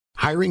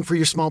Hiring for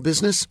your small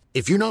business?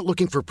 If you're not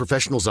looking for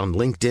professionals on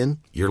LinkedIn,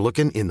 you're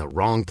looking in the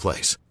wrong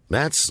place.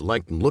 That's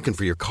like looking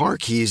for your car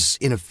keys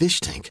in a fish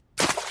tank.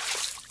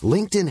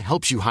 LinkedIn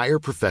helps you hire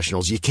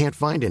professionals you can't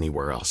find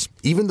anywhere else,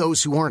 even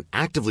those who aren't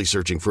actively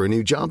searching for a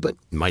new job but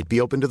might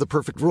be open to the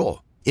perfect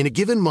role. In a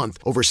given month,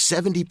 over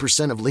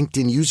 70% of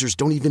LinkedIn users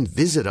don't even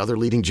visit other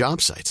leading job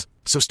sites.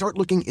 So start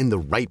looking in the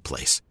right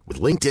place.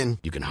 With LinkedIn,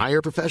 you can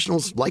hire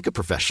professionals like a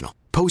professional.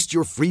 Post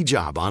your free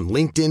job on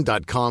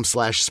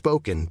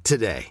linkedin.com/spoken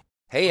today.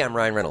 Hey, I'm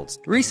Ryan Reynolds.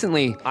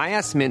 Recently, I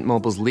asked Mint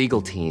Mobile's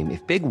legal team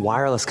if big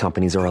wireless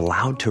companies are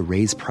allowed to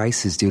raise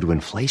prices due to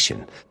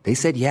inflation. They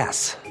said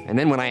yes. And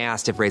then when I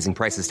asked if raising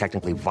prices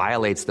technically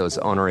violates those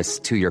onerous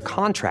two-year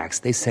contracts,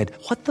 they said,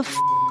 "What the f***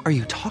 are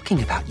you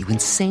talking about, you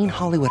insane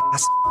Hollywood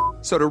ass?"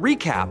 So to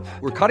recap,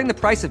 we're cutting the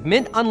price of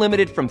Mint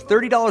Unlimited from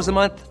 $30 a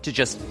month to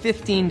just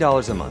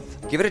 $15 a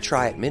month. Give it a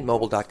try at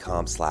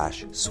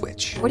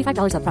mintmobile.com/switch.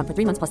 $45 up front for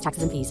 3 months plus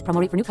taxes and fees. Promo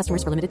rate for new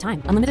customers for limited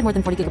time. Unlimited more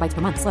than 40 gigabytes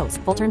per month. Slows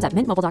full terms at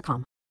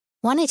mintmobile.com.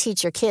 Want to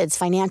teach your kids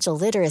financial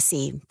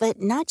literacy,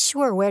 but not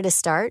sure where to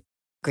start?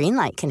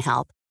 Greenlight can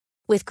help.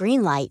 With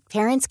Greenlight,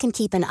 parents can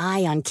keep an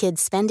eye on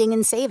kids' spending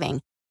and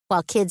saving,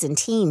 while kids and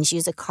teens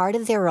use a card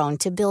of their own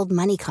to build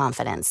money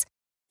confidence.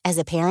 As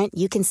a parent,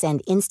 you can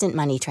send instant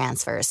money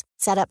transfers,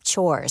 set up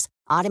chores,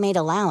 automate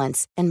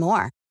allowance, and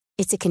more.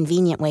 It's a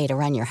convenient way to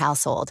run your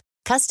household,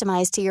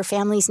 customized to your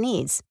family's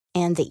needs,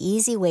 and the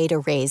easy way to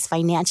raise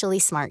financially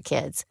smart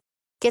kids.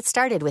 Get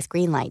started with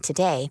Greenlight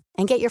today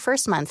and get your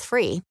first month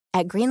free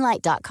at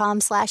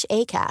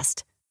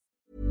greenlight.com/ACAST.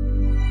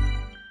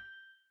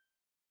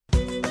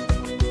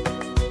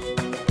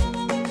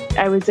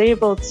 I was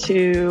able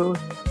to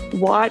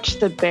watch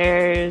the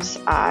bear's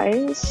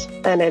eyes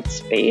and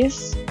its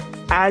face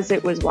as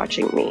it was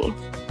watching me.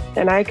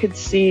 And I could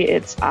see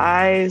its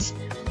eyes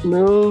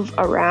move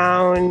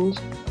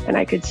around, and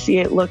I could see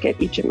it look at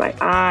each of my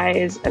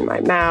eyes and my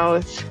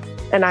mouth.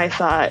 And I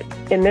thought,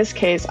 in this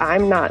case,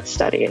 I'm not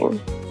studying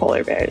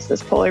polar bears.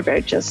 This polar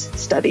bear just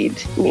studied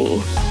me.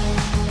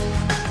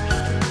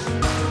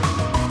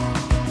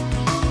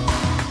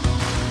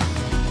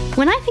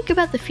 When I think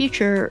about the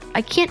future,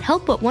 I can't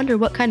help but wonder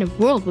what kind of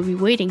world will be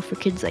waiting for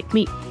kids like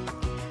me.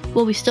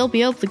 Will we still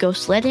be able to go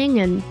sledding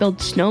and build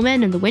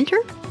snowmen in the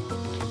winter?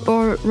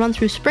 Or run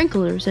through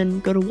sprinklers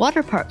and go to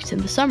water parks in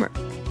the summer?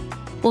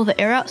 Will the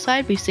air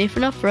outside be safe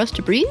enough for us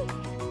to breathe?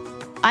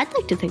 I'd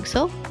like to think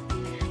so.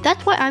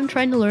 That's why I'm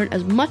trying to learn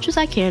as much as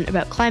I can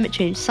about climate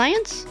change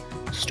science,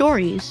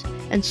 stories,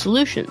 and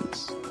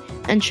solutions,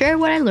 and share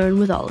what I learn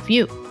with all of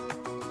you.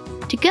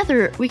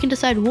 Together, we can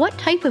decide what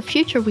type of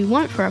future we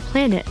want for our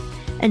planet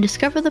and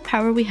discover the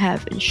power we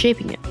have in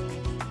shaping it.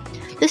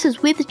 This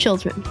is We the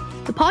Children,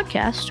 the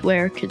podcast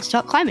where kids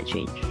talk climate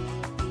change.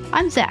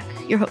 I'm Zach,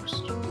 your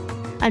host.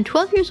 I'm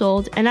 12 years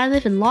old and I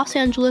live in Los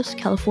Angeles,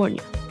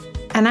 California.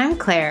 And I'm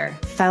Claire,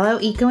 fellow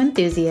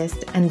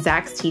eco-enthusiast and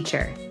Zach's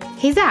teacher.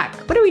 Hey Zach,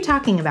 what are we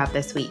talking about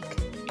this week?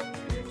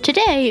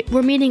 Today,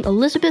 we're meeting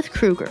Elisabeth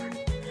Kruger.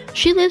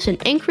 She lives in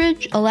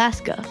Anchorage,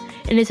 Alaska,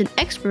 and is an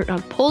expert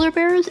on polar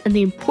bears and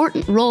the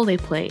important role they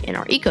play in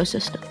our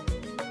ecosystem.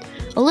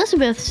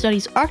 Elisabeth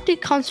studies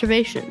Arctic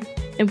conservation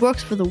and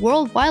works for the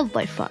World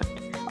Wildlife Fund,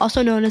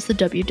 also known as the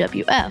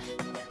WWF,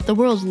 the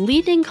world's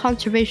leading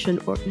conservation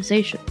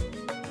organization.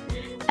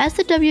 As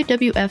the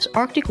WWF's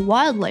Arctic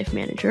Wildlife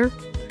Manager,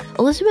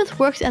 Elisabeth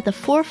works at the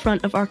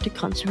forefront of Arctic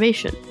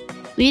conservation,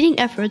 leading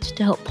efforts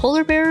to help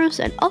polar bears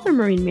and other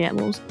marine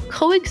mammals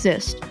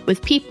coexist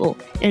with people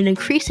in an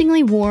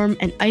increasingly warm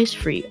and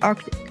ice-free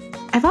Arctic.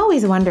 I've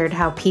always wondered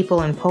how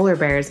people and polar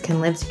bears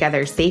can live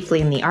together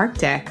safely in the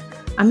Arctic.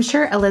 I'm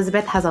sure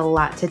Elisabeth has a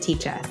lot to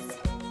teach us.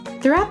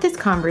 Throughout this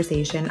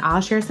conversation,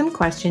 I'll share some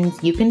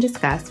questions you can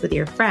discuss with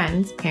your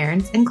friends,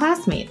 parents, and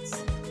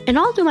classmates. And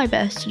I'll do my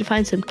best to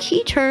define some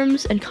key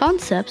terms and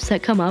concepts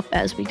that come up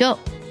as we go.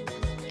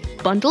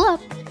 Bundle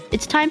up,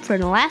 it's time for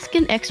an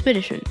Alaskan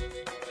expedition.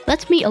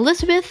 Let's meet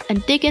Elisabeth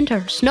and dig into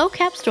her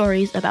snow-capped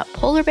stories about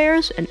polar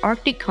bears and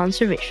Arctic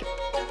conservation.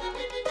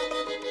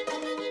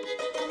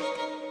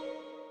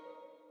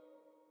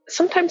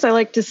 Sometimes I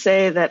like to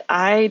say that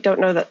I don't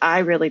know that I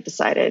really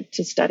decided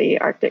to study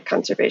Arctic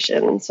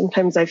conservation.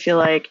 Sometimes I feel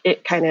like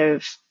it kind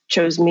of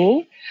chose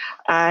me.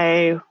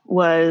 I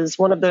was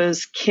one of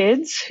those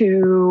kids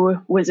who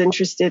was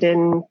interested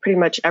in pretty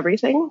much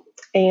everything.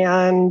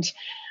 And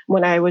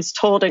when I was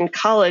told in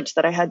college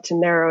that I had to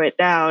narrow it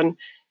down,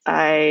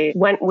 I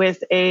went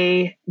with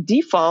a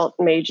default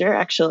major,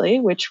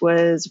 actually, which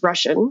was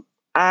Russian.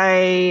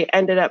 I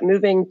ended up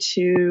moving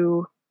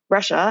to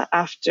Russia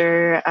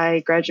after I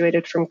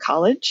graduated from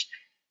college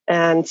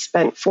and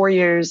spent 4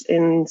 years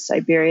in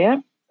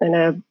Siberia in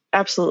an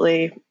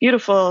absolutely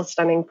beautiful,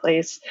 stunning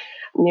place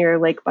near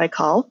Lake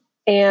Baikal.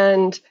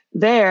 And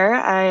there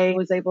I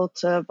was able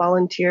to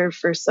volunteer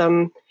for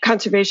some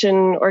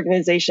conservation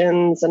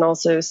organizations and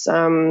also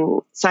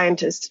some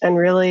scientists, and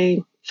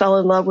really fell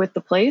in love with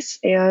the place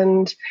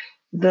and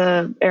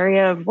the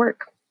area of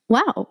work.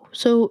 Wow.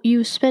 So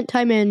you spent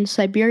time in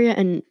Siberia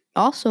and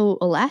also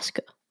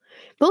Alaska.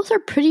 Both are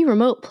pretty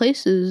remote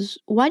places.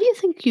 Why do you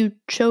think you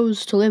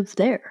chose to live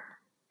there?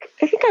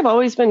 I think I've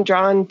always been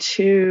drawn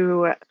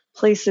to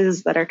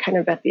places that are kind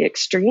of at the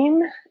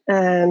extreme,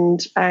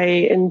 and I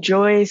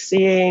enjoy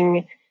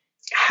seeing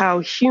how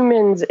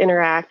humans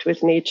interact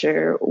with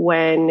nature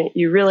when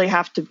you really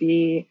have to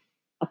be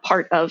a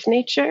part of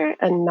nature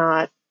and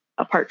not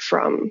apart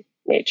from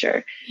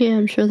nature. Yeah,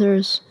 I'm sure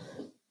there's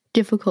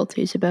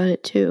difficulties about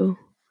it too.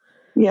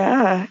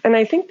 Yeah, and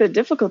I think the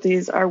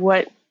difficulties are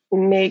what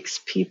makes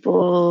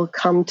people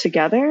come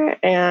together.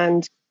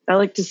 And I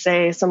like to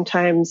say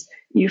sometimes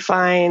you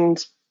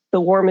find the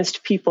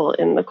warmest people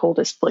in the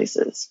coldest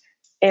places.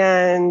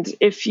 And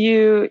if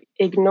you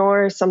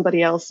ignore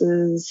somebody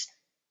else's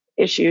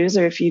issues,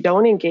 or if you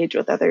don't engage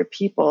with other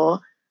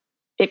people,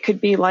 it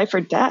could be life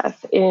or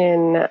death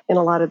in a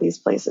lot of these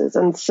places.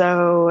 And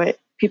so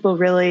people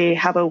really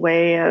have a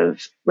way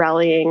of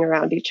rallying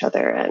around each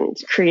other and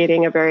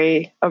creating a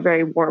very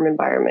warm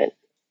environment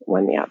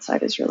when the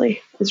outside is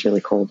really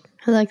cold.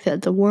 I like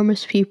that, the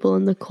warmest people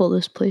in the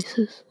coldest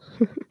places.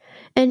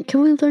 And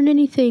can we learn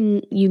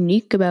anything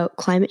unique about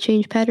climate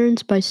change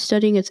patterns by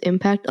studying its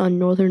impact on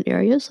northern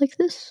areas like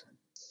this?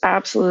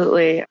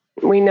 Absolutely.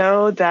 We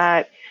know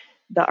that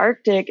the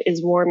Arctic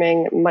is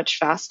warming much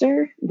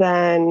faster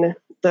than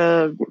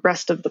the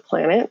rest of the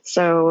planet.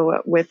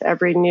 So with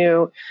every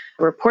new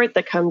report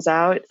that comes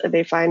out,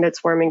 they find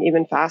it's warming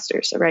even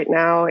faster. So right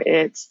now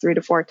it's 3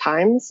 to 4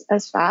 times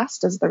as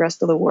fast as the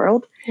rest of the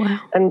world. Wow.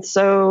 And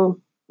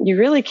so you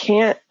really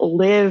can't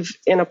live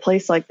in a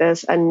place like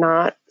this and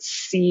not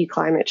see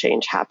climate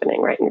change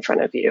happening right in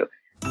front of you.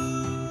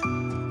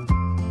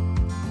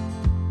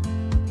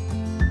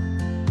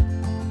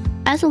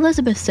 As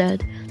Elisabeth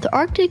said, the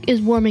Arctic is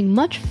warming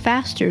much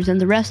faster than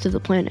the rest of the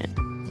planet.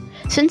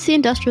 Since the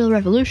Industrial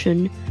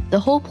Revolution, the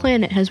whole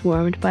planet has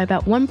warmed by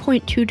about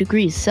 1.2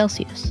 degrees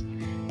Celsius.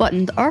 But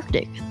in the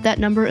Arctic, that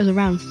number is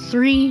around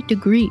 3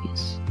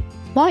 degrees.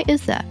 Why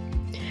is that?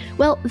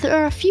 Well, there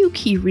are a few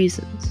key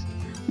reasons.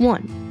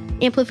 1.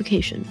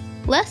 Amplification.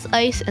 Less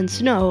ice and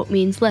snow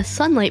means less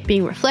sunlight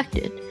being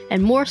reflected,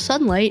 and more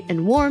sunlight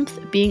and warmth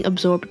being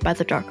absorbed by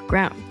the dark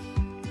ground.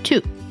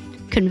 2.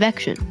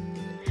 Convection.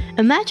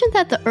 Imagine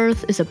that the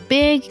Earth is a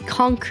big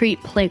concrete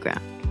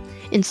playground.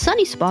 In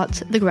sunny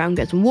spots, the ground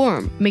gets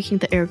warm, making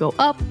the air go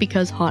up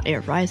because hot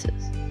air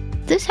rises.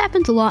 This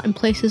happens a lot in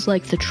places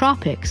like the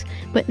tropics,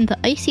 but in the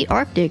icy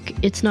Arctic,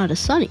 it's not as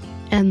sunny,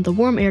 and the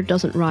warm air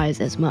doesn't rise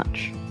as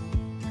much.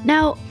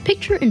 Now,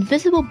 picture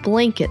invisible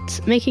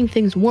blankets making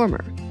things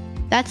warmer.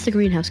 That's the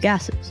greenhouse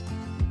gases.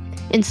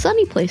 In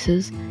sunny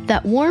places,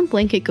 that warm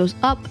blanket goes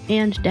up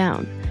and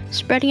down,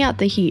 spreading out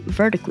the heat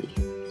vertically.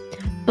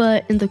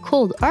 But in the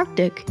cold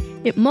Arctic,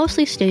 it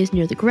mostly stays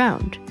near the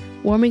ground,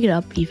 warming it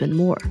up even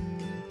more.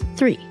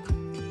 3.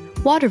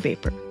 Water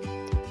vapor.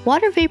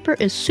 Water vapor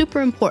is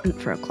super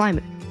important for a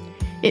climate.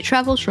 It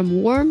travels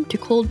from warm to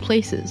cold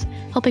places,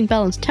 helping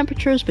balance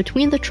temperatures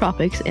between the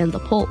tropics and the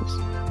poles.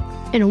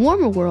 In a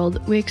warmer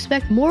world, we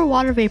expect more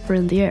water vapor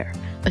in the air,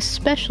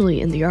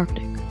 especially in the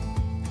Arctic.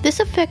 This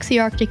affects the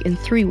Arctic in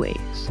 3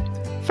 ways.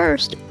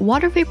 First,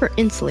 water vapor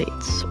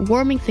insulates,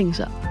 warming things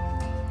up.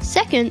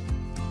 Second,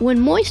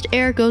 when moist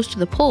air goes to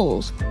the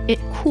poles, it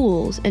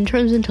cools and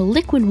turns into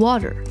liquid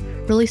water,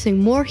 releasing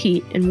more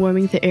heat and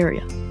warming the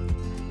area.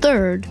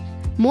 Third,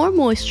 more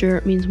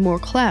moisture means more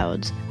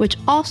clouds, which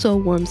also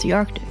warms the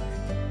Arctic.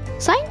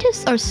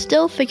 Scientists are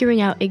still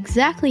figuring out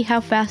exactly how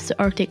fast the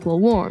Arctic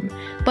will warm,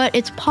 but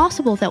it's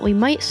possible that we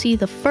might see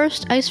the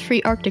first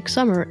ice-free Arctic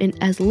summer in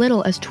as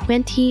little as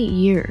 20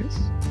 years.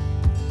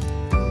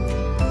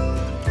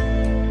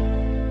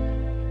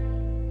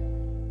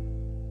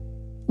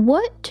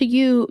 What to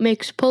you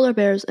makes polar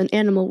bears an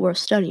animal worth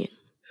studying?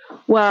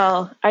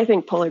 Well, I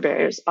think polar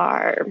bears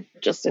are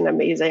just an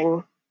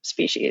amazing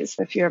species.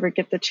 If you ever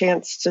get the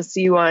chance to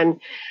see one,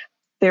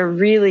 they're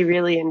really,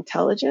 really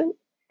intelligent.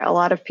 A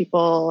lot of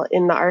people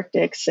in the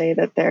Arctic say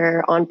that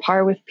they're on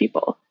par with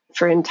people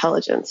for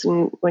intelligence.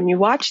 And when you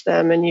watch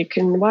them, and you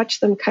can watch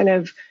them kind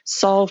of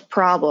solve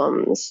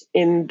problems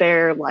in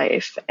their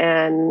life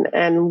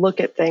and look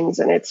at things,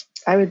 and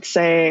I would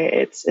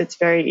say it's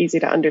very easy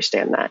to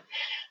understand that.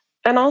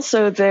 And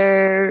also,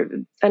 they're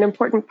an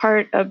important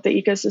part of the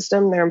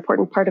ecosystem. They're an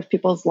important part of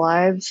people's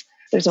lives.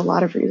 There's a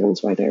lot of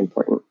reasons why they're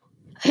important.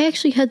 I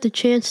actually had the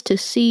chance to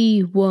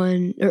see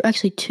one, or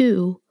actually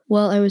 2,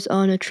 while I was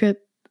on a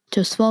trip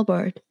to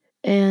Svalbard,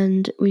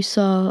 and we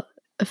saw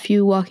a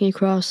few walking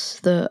across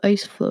the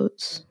ice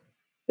floats.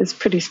 It's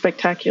pretty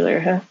spectacular,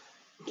 huh?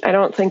 I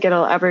don't think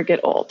it'll ever get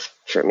old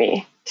for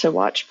me to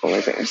watch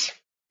polar bears.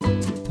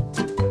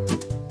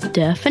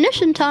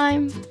 Definition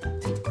time!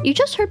 You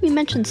just heard me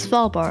mention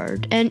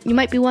Svalbard, and you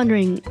might be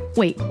wondering,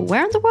 wait,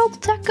 where in the world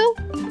did that go?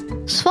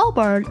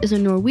 Svalbard is a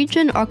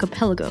Norwegian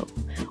archipelago,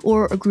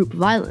 or a group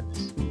of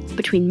islands,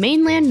 between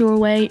mainland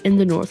Norway and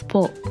the North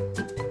Pole.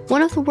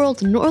 One of the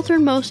world's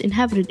northernmost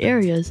inhabited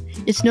areas,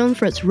 it's known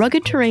for its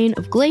rugged terrain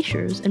of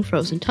glaciers and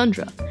frozen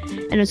tundra,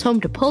 and is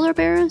home to polar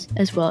bears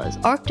as well as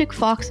Arctic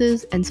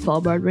foxes and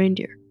Svalbard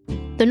reindeer.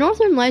 The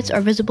northern lights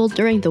are visible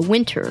during the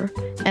winter,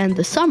 and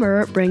the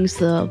summer brings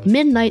the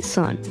midnight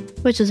sun,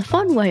 which is a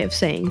fun way of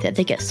saying that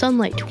they get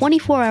sunlight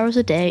 24 hours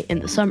a day in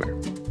the summer.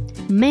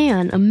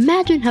 Man,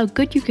 imagine how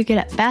good you could get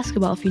at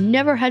basketball if you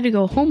never had to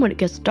go home when it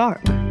gets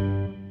dark.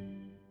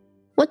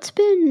 What's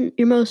been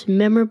your most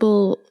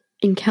memorable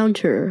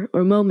encounter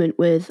or moment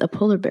with a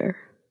polar bear?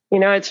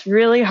 It's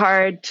really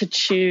hard to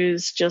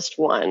choose just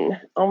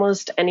one.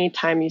 Almost any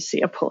time you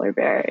see a polar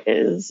bear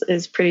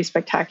is pretty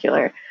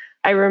spectacular.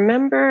 I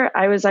remember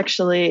I was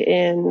actually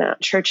in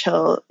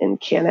Churchill in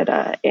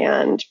Canada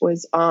and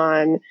was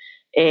on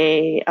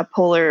a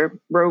polar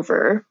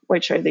rover,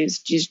 which are these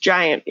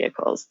giant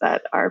vehicles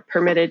that are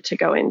permitted to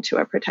go into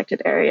a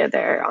protected area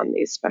there on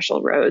these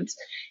special roads.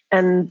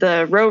 And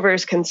the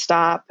rovers can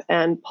stop,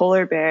 and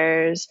polar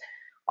bears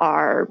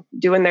are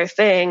doing their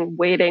thing,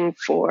 waiting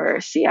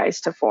for sea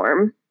ice to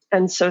form.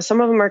 And so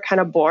some of them are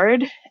kind of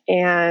bored,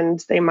 and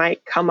they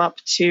might come up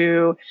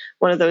to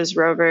one of those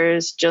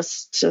rovers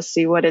just to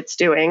see what it's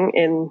doing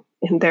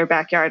in their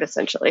backyard,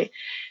 essentially.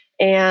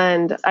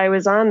 And I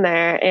was on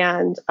there,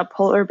 and a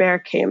polar bear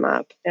came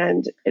up,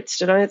 and it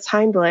stood on its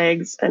hind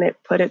legs, and it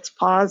put its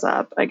paws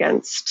up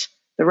against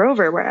the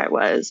rover where I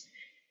was.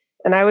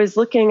 And I was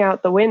looking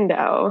out the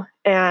window,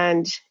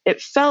 and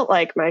it felt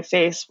like my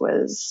face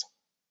was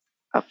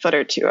a foot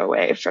or two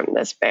away from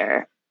this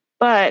bear.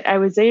 But I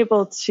was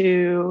able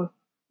to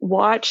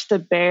watch the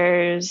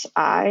bear's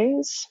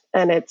eyes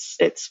and its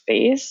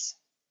face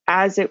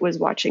as it was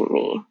watching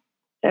me.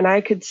 And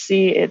I could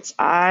see its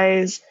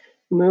eyes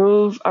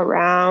move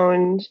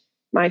around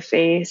my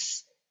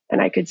face,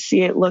 and I could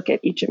see it look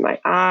at each of my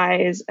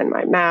eyes and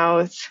my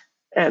mouth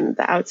and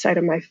the outside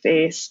of my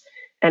face,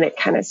 and it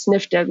kind of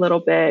sniffed a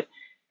little bit,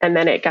 and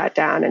then it got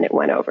down and it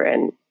went over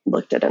and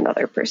looked at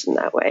another person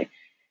that way.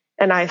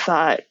 And I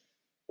thought,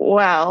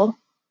 well,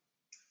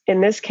 in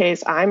this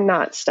case, I'm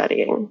not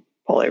studying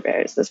polar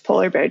bears. This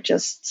polar bear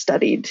just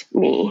studied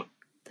me.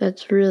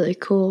 That's really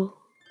cool.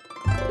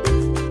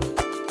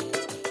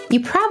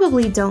 You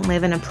probably don't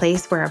live in a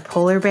place where a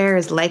polar bear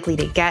is likely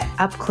to get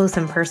up close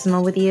and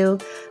personal with you,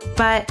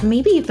 but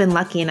maybe you've been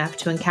lucky enough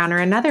to encounter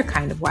another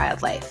kind of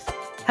wildlife.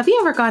 Have you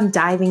ever gone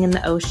diving in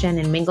the ocean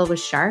and mingled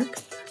with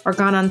sharks? Or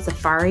gone on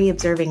safari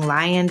observing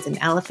lions and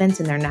elephants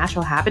in their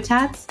natural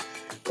habitats?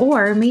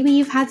 Or maybe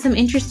you've had some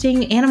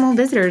interesting animal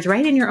visitors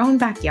right in your own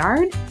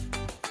backyard?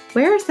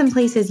 Where are some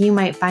places you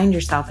might find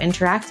yourself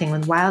interacting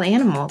with wild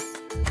animals?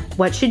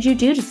 What should you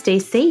do to stay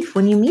safe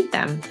when you meet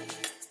them?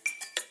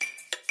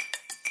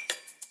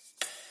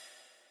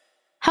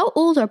 How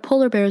old are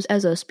polar bears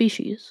as a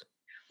species?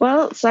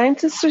 Well,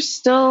 scientists are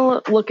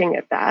still looking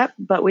at that,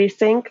 but we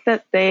think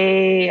that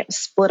they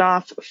split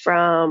off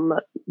from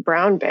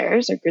brown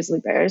bears or grizzly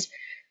bears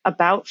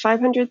about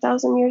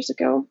 500,000 years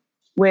ago,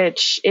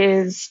 which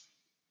is,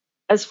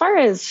 as far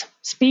as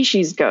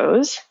species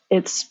goes,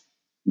 it's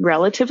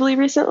relatively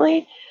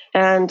recently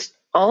and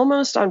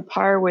almost on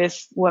par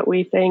with what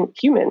we think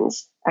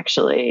humans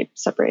actually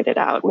separated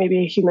out.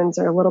 Maybe humans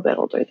are a little bit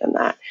older than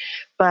that,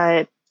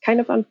 but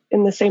kind of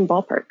in the same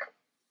ballpark.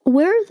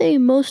 Where are they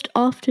most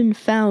often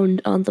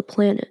found on the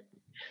planet?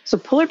 So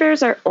polar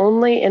bears are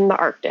only in the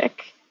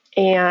Arctic,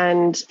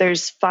 and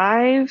there's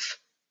 5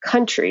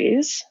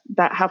 countries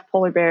that have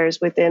polar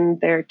bears within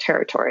their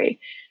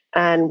territory.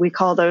 And we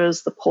call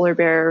those the polar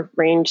bear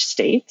range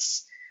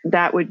states.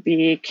 That would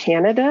be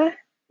Canada,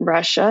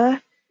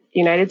 Russia,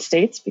 United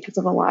States because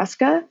of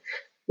Alaska,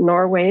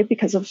 Norway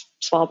because of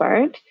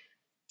Svalbard,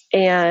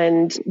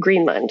 and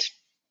Greenland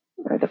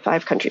are the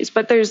 5 countries.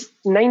 But there's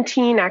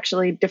 19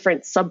 actually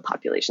different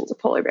subpopulations of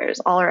polar bears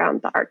all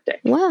around the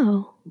Arctic.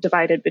 Wow.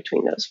 Divided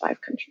between those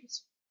 5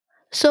 countries.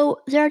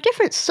 So there are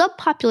different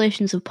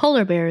subpopulations of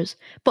polar bears,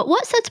 but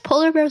what sets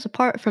polar bears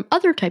apart from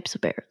other types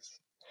of bears?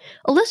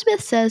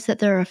 Elisabeth says that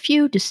there are a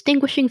few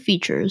distinguishing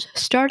features,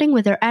 starting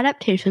with their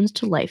adaptations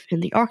to life in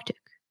the Arctic.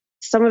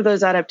 Some of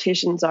those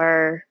adaptations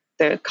are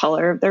the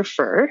color of their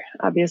fur,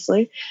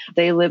 obviously.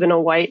 They live in a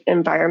white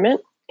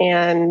environment.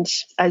 And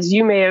as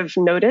you may have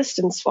noticed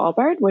in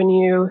Svalbard, when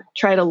you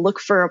try to look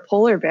for a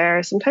polar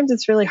bear, sometimes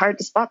it's really hard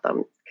to spot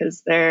them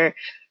because they're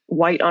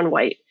white on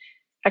white.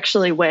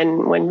 Actually,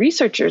 when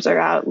researchers are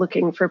out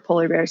looking for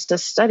polar bears to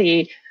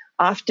study,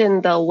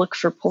 often they'll look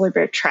for polar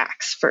bear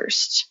tracks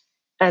first.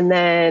 And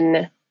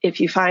then if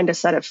you find a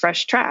set of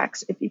fresh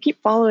tracks, if you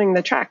keep following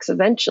the tracks,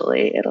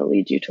 eventually it'll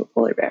lead you to a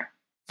polar bear.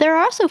 There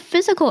are also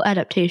physical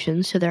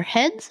adaptations to their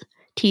heads,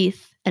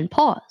 teeth, and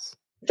paws.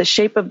 The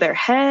shape of their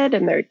head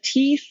and their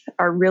teeth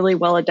are really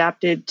well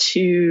adapted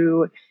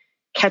to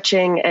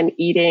catching and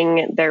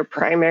eating their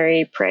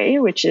primary prey,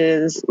 which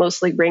is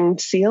mostly ringed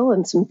seal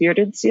and some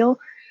bearded seal.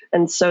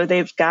 And so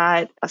they've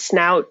got a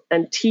snout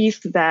and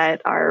teeth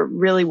that are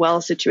really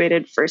well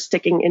situated for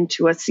sticking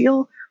into a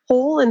seal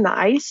hole in the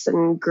ice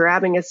and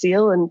grabbing a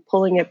seal and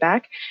pulling it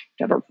back.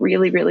 You have a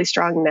really, really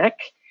strong neck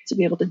to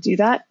be able to do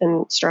that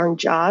and strong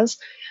jaws.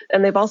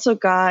 And they've also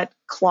got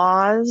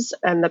claws,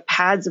 and the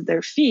pads of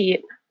their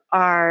feet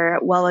are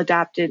well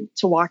adapted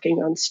to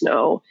walking on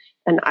snow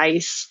and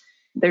ice.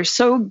 they're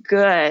so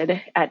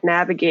good at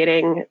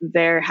navigating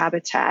their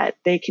habitat.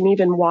 They can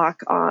even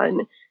walk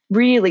on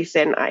really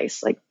thin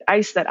ice, like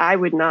ice that I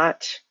would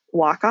not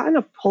walk on.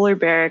 A polar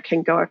bear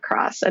can go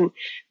across, and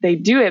they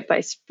do it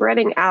by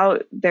spreading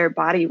out their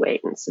body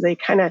weight. And so they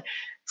kind of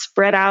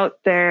spread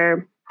out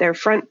their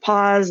front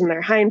paws and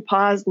their hind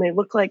paws, and they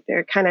look like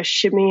they're kind of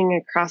shimmying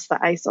across the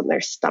ice on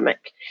their stomach.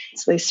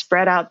 So they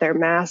spread out their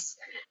mass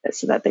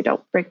so that they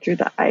don't break through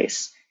the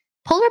ice.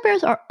 Polar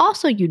bears are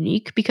also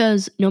unique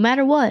because no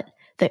matter what,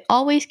 they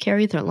always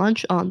carry their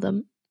lunch on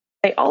them.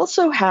 They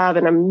also have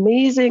an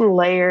amazing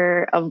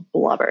layer of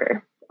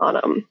blubber on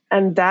them,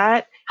 and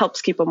that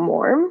helps keep them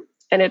warm.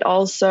 And it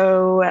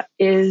also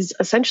is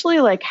essentially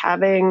like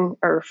having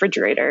a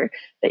refrigerator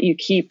that you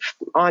keep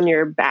on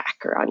your back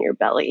or on your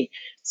belly.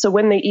 So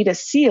when they eat a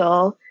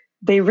seal,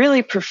 they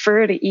really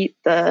prefer to eat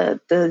the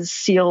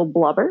seal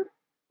blubber.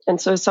 And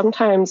so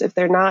sometimes if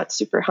they're not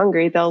super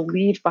hungry, they'll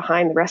leave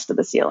behind the rest of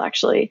the seal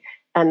actually,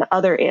 and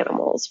other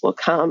animals will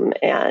come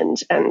and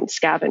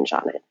scavenge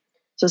on it.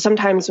 So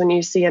sometimes when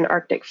you see an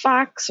Arctic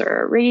fox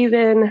or a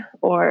raven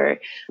or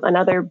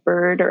another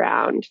bird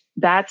around,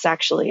 that's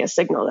actually a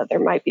signal that there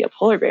might be a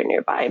polar bear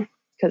nearby,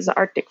 because the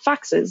Arctic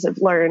foxes have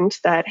learned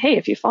that, hey,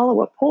 if you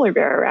follow a polar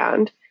bear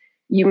around,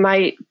 you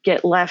might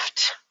get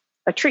left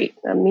a treat,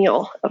 a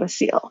meal of a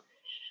seal.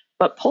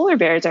 But polar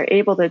bears are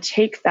able to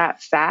take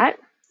that fat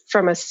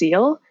from a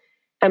seal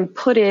and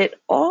put it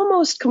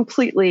almost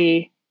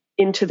completely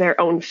into their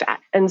own fat.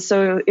 And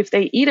so if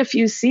they eat a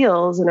few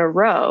seals in a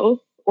row,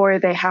 or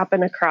they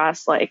happen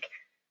across like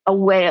a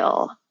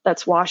whale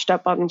that's washed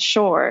up on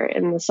shore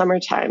in the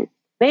summertime,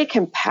 they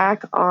can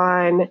pack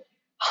on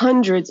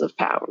hundreds of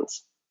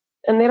pounds,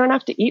 and they don't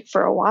have to eat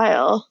for a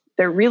while.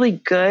 They're really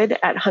good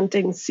at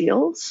hunting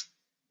seals,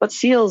 but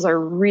seals are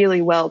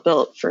really well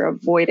built for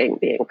avoiding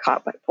being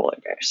caught by polar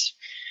bears.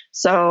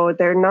 So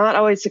they're not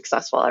always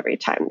successful every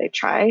time they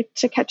try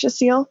to catch a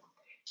seal.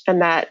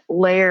 And that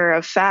layer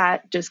of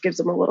fat just gives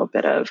them a little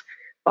bit of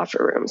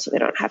buffer room so they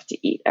don't have to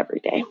eat every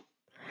day.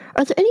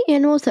 Are there any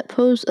animals that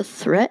pose a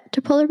threat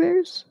to polar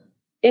bears?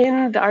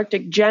 In the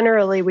Arctic,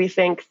 generally, we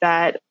think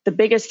that the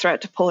biggest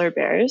threat to polar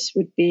bears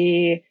would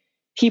be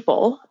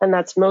people, and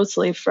that's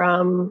mostly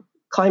from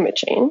climate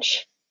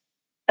change.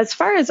 As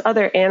far as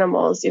other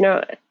animals,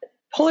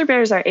 polar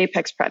bears are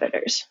apex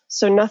predators.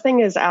 So nothing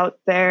is out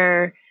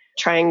there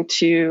trying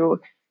to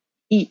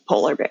eat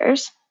polar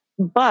bears.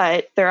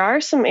 But there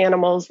are some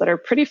animals that are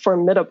pretty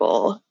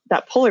formidable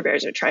that polar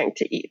bears are trying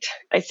to eat.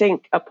 I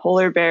think a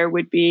polar bear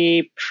would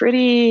be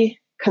pretty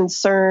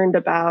concerned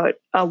about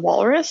a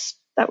walrus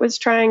that was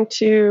trying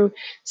to,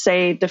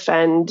 say,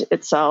 defend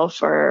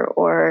itself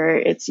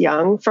or its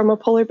young from a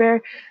polar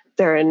bear.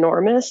 They're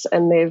enormous,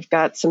 and they've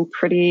got some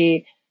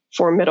pretty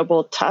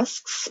formidable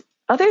tusks.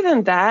 Other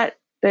than that,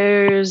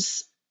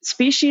 there's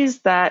species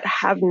that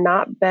have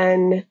not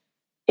been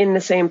in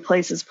the same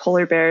place as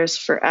polar bears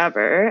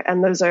forever.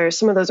 And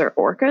some of those are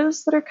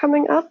orcas that are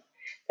coming up.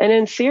 And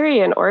in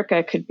theory, an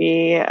orca could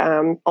be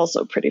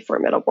also pretty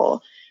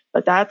formidable.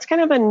 But that's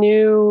kind of a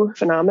new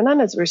phenomenon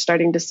as we're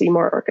starting to see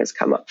more orcas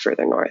come up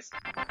further north.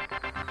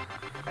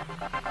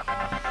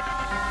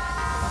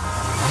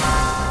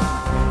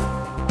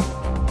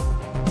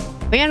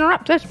 We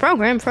interrupt this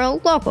program for a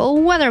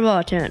local weather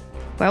bulletin,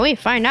 where we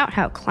find out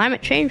how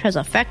climate change has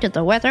affected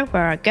the weather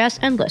where our guests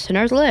and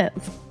listeners live.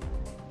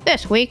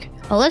 This week,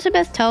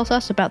 Elisabeth tells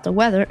us about the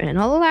weather in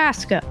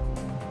Alaska.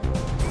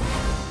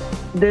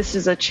 This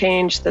is a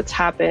change that's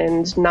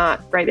happened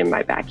not right in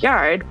my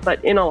backyard,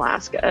 but in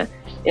Alaska,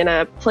 in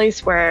a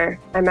place where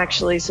I'm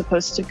actually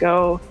supposed to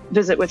go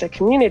visit with a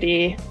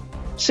community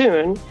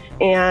soon.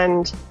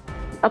 And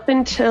up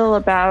until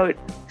about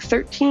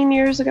 13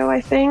 years ago, I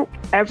think,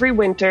 every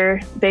winter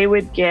they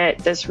would get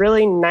this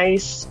really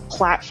nice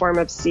platform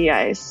of sea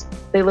ice.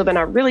 They live in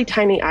a really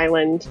tiny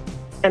island,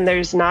 and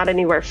there's not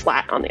anywhere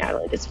flat on the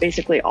island. It's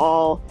basically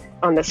all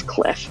on this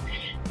cliff.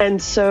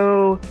 And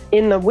so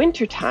in the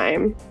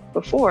wintertime,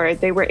 before,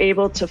 they were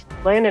able to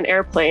land an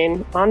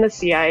airplane on the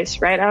sea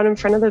ice right out in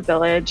front of the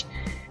village,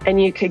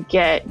 and you could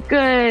get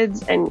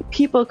goods and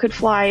people could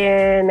fly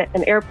in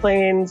and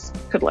airplanes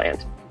could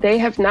land. They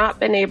have not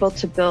been able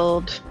to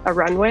build a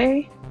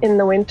runway in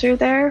the winter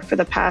there for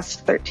the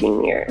past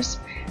 13 years.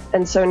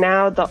 And so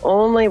now the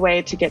only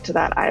way to get to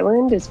that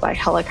island is by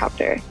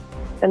helicopter.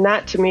 And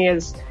that to me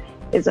is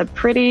a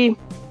pretty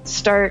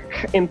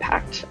stark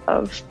impact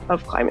of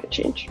climate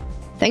change.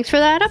 Thanks for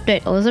that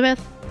update,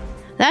 Elisabeth.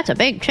 That's a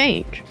big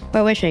change.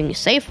 We're wishing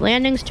safe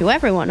landings to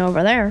everyone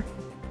over there.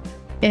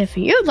 If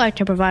you'd like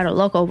to provide a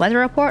local weather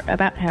report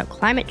about how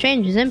climate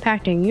change is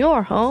impacting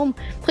your home,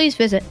 please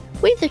visit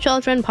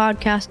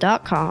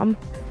WeTheChildrenPodcast.com,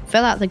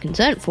 fill out the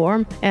consent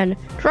form, and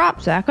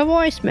drop Zach a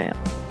voicemail.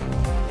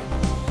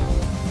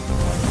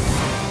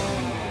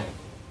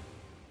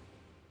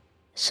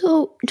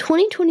 So,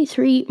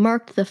 2023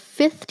 marked the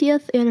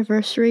 50th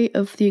anniversary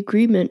of the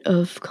Agreement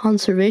of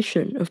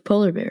Conservation of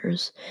Polar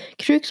Bears.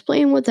 Could you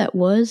explain what that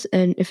was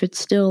and if it's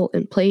still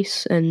in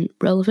place and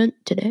relevant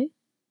today?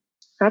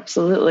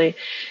 Absolutely.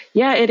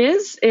 Yeah, it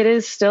is. It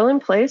is still in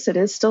place. It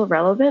is still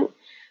relevant.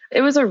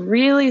 It was a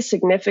really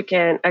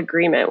significant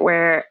agreement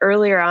where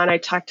earlier on I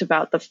talked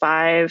about the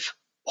 5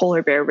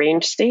 polar bear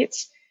range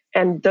states,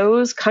 and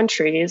those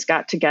countries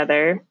got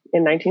together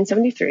in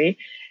 1973,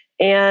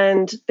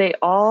 and they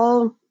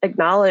all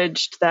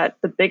acknowledged that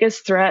the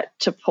biggest threat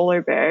to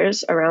polar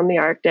bears around the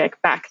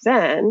Arctic back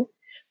then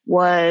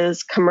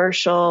was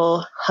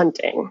commercial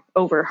hunting,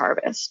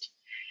 overharvest.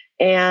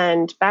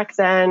 And back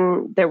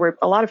then, there were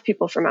a lot of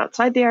people from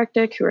outside the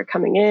Arctic who were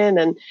coming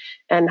in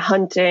and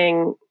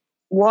hunting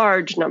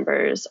large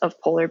numbers of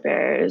polar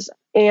bears.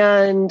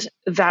 And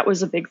that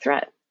was a big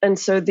threat. And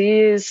so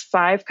these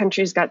 5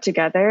 countries got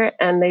together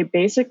and they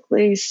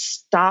basically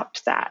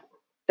stopped that.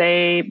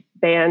 They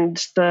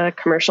banned the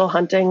commercial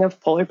hunting of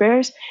polar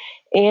bears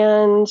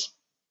and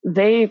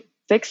they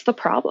fixed the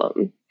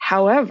problem.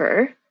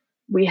 However,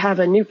 we have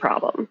a new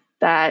problem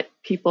that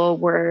people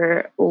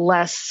were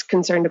less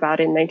concerned about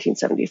in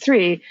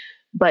 1973,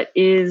 but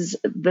is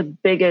the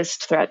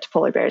biggest threat to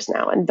polar bears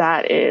now. And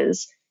that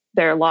is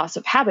their loss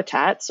of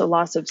habitat, so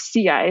loss of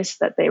sea ice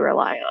that they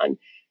rely on,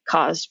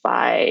 caused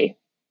by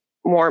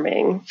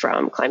warming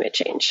from climate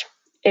change.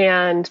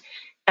 And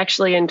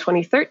actually in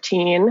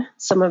 2013,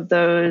 some of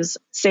those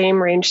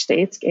same range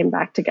states came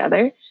back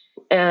together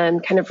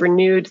and kind of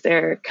renewed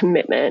their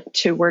commitment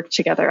to work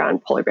together on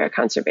polar bear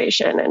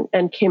conservation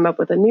and came up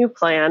with a new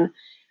plan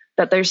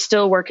that they're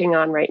still working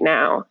on right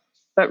now.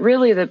 But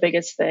really the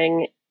biggest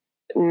thing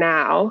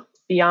now,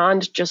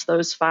 beyond just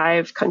those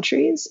 5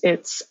 countries,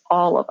 it's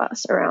all of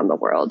us around the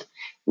world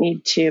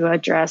need to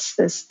address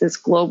this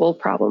global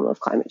problem of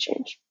climate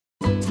change.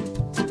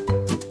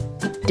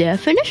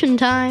 Definition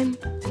time.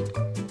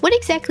 What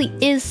exactly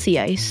is sea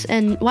ice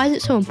and why is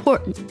it so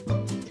important?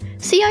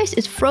 Sea ice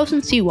is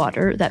frozen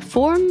seawater that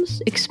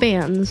forms,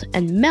 expands,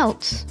 and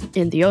melts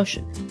in the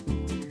ocean.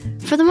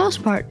 For the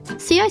most part,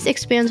 sea ice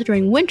expands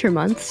during winter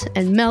months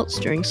and melts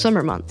during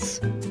summer months.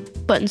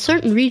 But in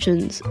certain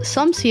regions,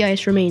 some sea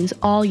ice remains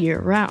all year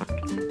round.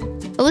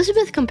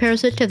 Elisabeth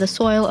compares it to the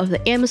soil of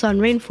the Amazon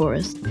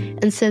rainforest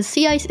and says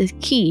sea ice is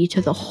key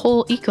to the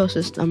whole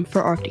ecosystem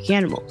for Arctic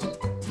animals.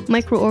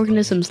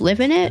 Microorganisms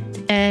live in it,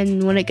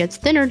 and when it gets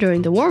thinner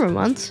during the warmer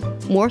months,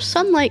 more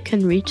sunlight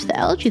can reach the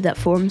algae that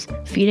forms,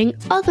 feeding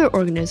other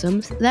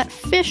organisms that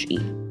fish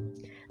eat.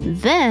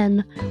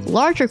 Then,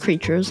 larger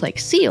creatures like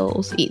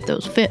seals eat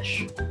those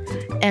fish.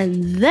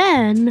 And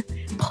then,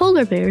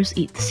 polar bears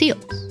eat the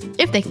seals,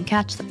 if they can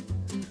catch them.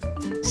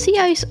 Sea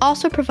ice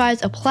also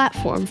provides a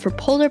platform for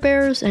polar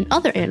bears and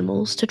other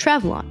animals to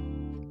travel on.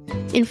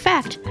 In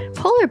fact,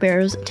 polar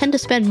bears tend to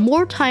spend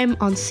more time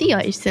on sea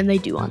ice than they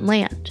do on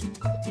land.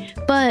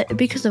 But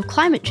because of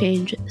climate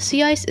change,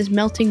 sea ice is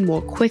melting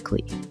more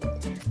quickly.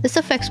 This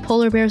affects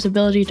polar bears'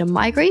 ability to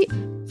migrate,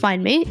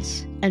 find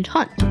mates, and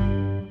hunt.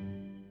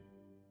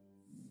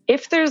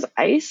 If there's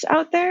ice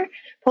out there,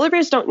 polar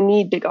bears don't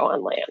need to go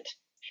on land.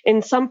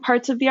 In some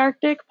parts of the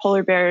Arctic,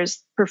 polar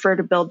bears prefer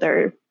to build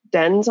their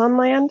dens on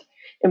land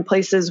in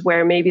places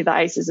where maybe the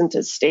ice isn't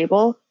as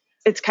stable.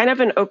 It's kind of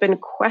an open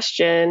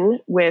question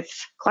with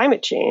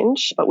climate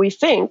change, but we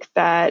think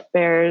that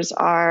bears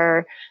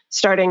are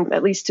starting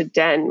at least to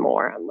den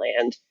more on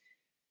land.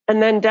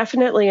 And then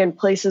definitely in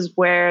places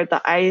where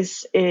the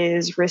ice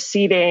is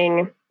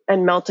receding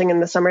and melting in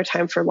the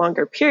summertime for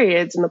longer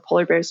periods and the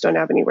polar bears don't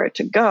have anywhere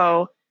to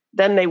go,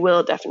 then they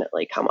will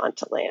definitely come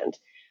onto land.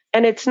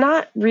 And it's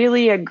not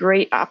really a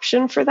great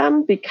option for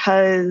them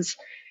because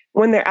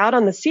when they're out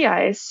on the sea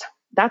ice,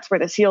 that's where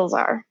the seals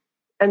are.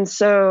 And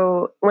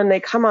so when they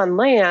come on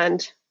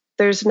land,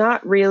 there's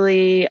not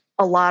really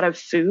a lot of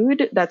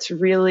food that's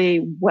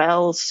really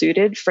well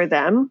suited for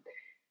them.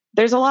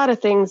 There's a lot of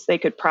things they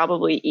could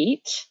probably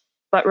eat.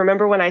 But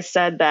remember when I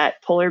said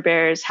that polar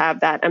bears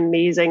have that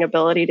amazing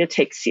ability to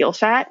take seal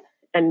fat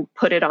and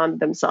put it on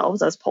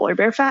themselves as polar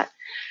bear fat?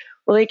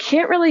 Well, they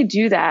can't really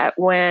do that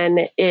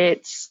when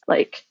it's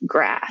like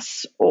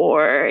grass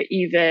or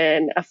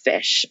even a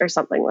fish or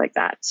something like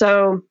that.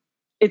 So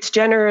it's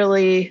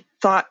generally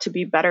thought to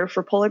be better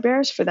for polar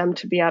bears for them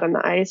to be out on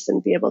the ice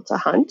and be able to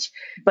hunt.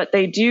 But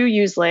they do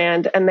use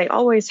land, and they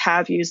always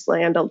have used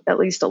land at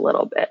least a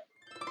little bit.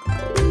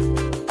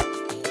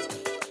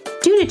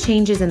 Due to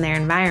changes in their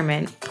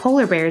environment,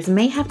 polar bears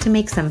may have to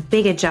make some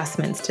big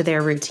adjustments to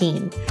their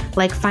routine,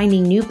 like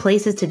finding new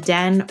places to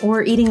den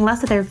or eating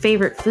less of their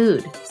favorite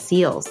food,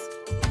 seals.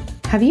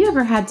 Have you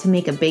ever had to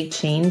make a big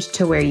change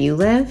to where you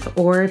live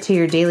or to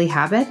your daily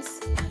habits?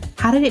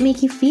 How did it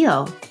make you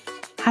feel?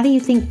 How do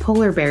you think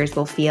polar bears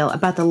will feel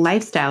about the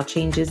lifestyle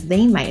changes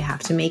they might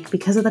have to make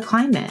because of the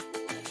climate?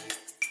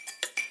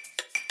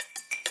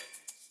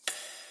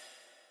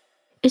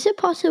 Is it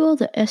possible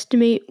to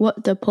estimate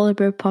what the polar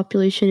bear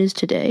population is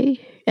today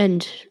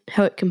and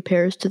how it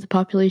compares to the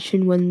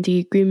population when the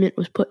agreement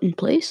was put in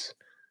place?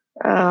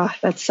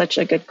 That's such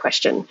a good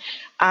question.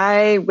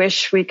 I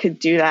wish we could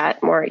do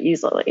that more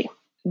easily.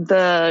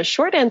 The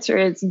short answer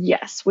is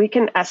yes, we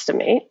can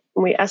estimate.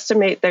 We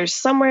estimate there's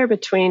somewhere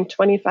between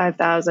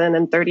 25,000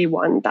 and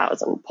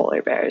 31,000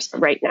 polar bears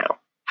right now.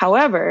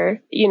 However,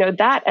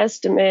 that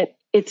estimate,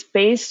 it's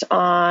based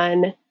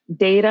on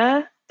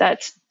data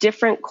that's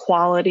different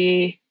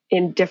quality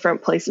in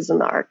different places in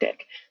the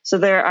Arctic. So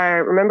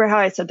remember how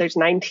I said there's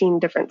 19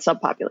 different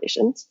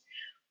subpopulations?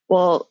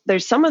 Well,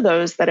 there's some of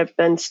those that have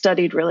been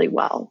studied really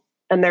well,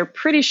 and they're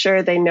pretty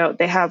sure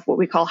they have what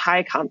we call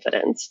high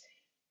confidence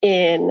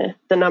in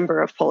the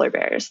number of polar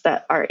bears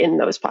that are in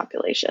those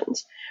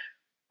populations.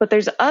 But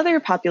there's other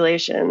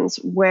populations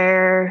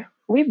where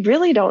we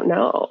really don't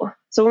know.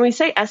 So when we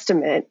say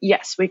estimate,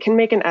 yes, we can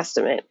make an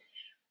estimate,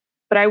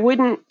 but I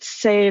wouldn't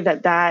say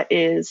that that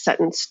is set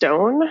in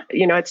stone.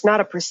 It's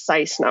not a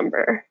precise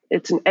number.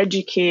 It's an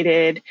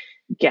educated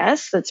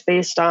guess that's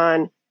based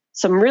on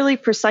some really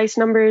precise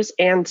numbers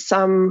and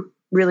some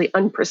really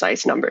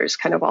unprecise numbers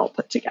kind of all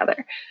put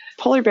together.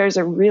 Polar bears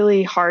are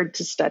really hard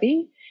to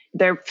study.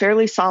 They're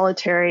fairly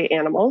solitary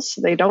animals.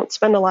 So they don't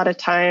spend a lot of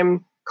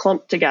time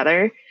clumped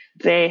together.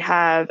 They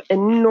have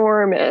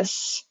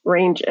enormous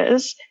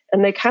ranges,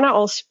 and they kind of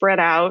all spread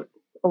out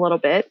a little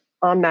bit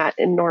on that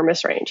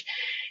enormous range.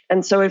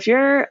 And so if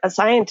you're a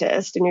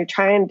scientist and you're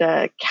trying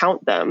to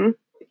count them,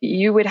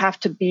 you would have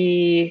to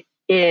be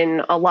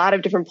in a lot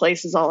of different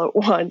places all at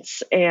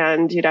once,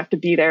 and you'd have to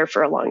be there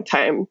for a long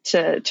time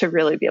to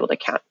really be able to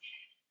count.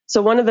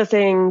 So one of the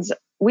things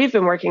we've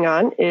been working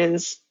on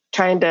is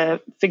trying to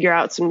figure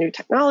out some new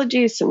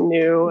technology, some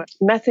new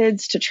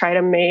methods to try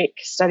to make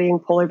studying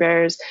polar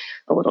bears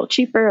a little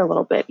cheaper, a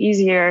little bit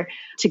easier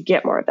to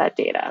get more of that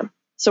data.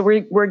 So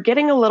we're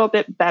getting a little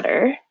bit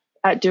better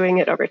at doing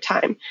it over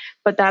time.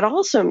 But that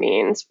also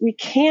means we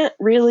can't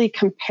really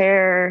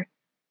compare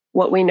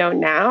what we know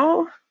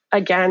now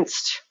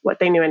against what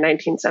they knew in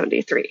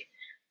 1973.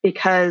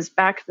 Because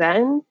back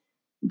then,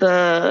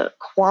 the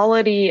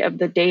quality of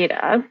the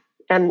data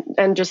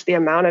and just the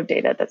amount of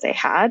data that they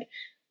had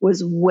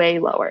was way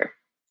lower.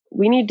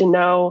 We need to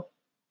know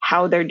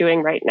how they're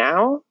doing right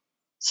now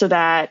so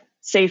that,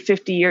 say,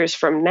 50 years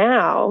from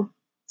now,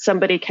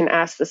 somebody can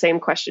ask the same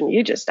question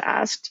you just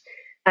asked.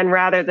 And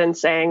rather than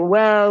saying,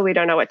 well, we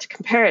don't know what to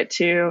compare it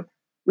to,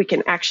 we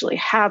can actually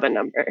have a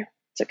number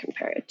to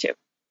compare it to.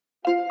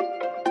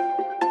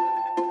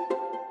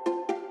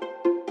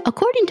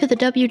 According to the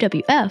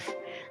WWF,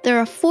 there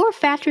are 4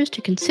 factors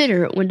to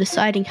consider when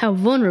deciding how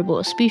vulnerable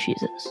a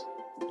species is.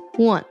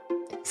 1.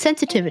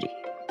 Sensitivity.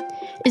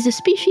 Is a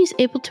species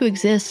able to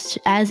exist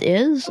as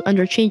is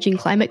under changing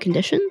climate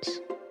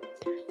conditions?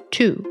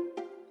 2.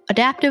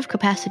 Adaptive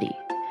capacity.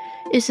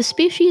 Is the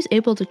species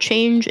able to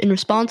change in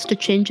response to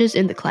changes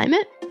in the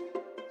climate?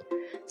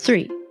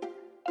 3.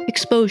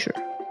 Exposure.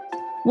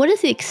 What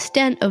is the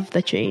extent of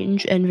the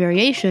change and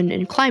variation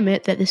in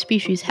climate that the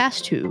species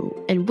has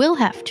to and will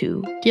have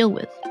to deal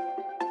with?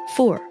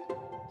 4.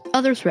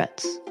 Other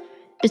threats.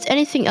 Is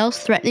anything else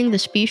threatening the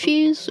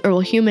species, or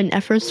will human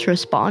efforts to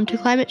respond to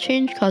climate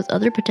change cause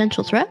other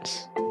potential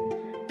threats?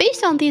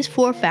 Based on these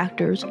 4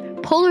 factors,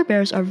 polar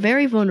bears are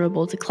very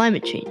vulnerable to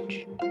climate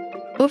change.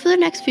 Over the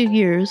next few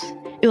years,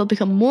 it will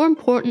become more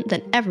important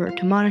than ever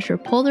to monitor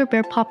polar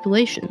bear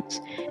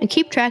populations and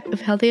keep track of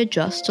how they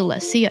adjust to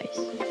less sea ice.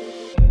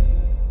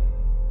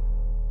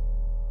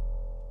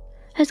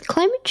 Has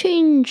climate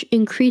change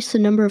increased the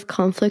number of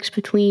conflicts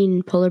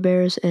between polar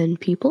bears and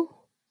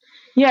people?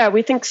 Yeah,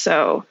 we think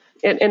so.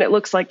 And it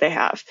looks like they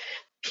have.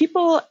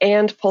 People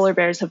and polar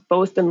bears have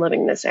both been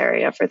living in this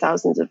area for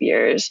thousands of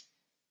years.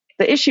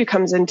 The issue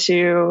comes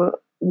into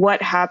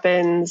what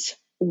happens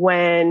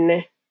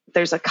when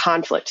there's a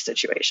conflict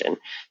situation.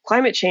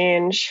 Climate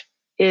change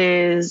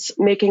is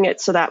making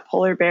it so that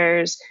polar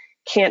bears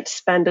can't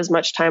spend as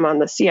much time on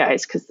the sea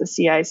ice because the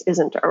sea ice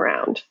isn't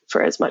around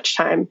for as much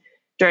time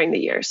during the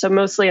year. So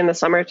mostly in the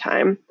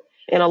summertime,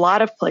 in a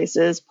lot of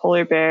places,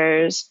 polar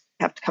bears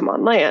have to come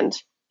on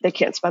land. They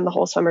can't spend the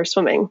whole summer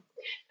swimming.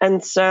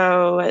 And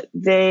so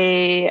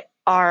they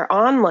are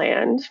on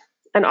land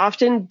and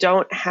often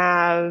don't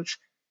have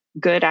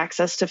good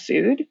access to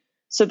food.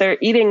 So they're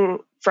eating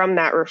from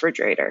that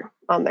refrigerator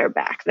on their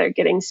back. They're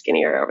getting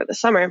skinnier over the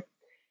summer.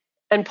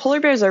 And polar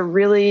bears are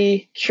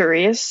really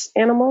curious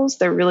animals.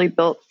 They're really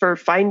built for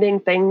finding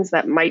things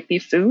that might be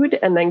food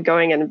and then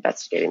going and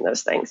investigating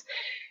those things.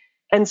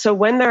 And so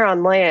when they're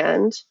on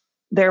land,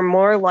 they're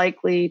more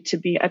likely to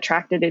be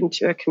attracted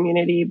into a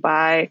community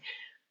by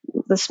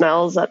the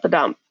smells at the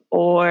dump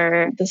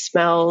or the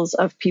smells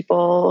of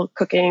people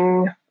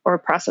cooking or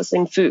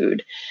processing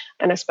food.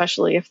 And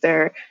especially if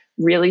they're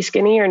really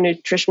skinny or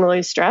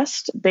nutritionally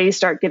stressed, they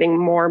start getting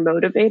more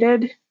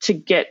motivated to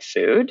get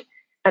food,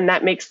 and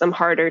that makes them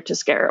harder to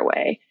scare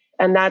away.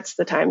 And that's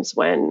the times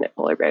when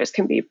polar bears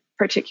can be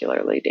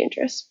particularly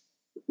dangerous.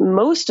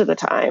 Most of the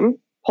time,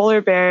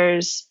 polar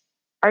bears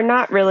are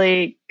not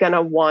really going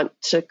to want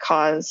to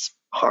cause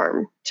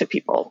harm to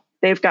people.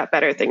 They've got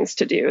better things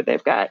to do.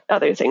 They've got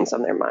other things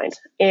on their mind.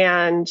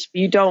 And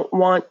you don't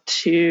want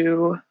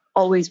to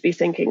always be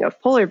thinking of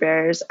polar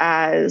bears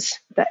as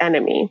the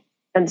enemy.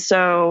 And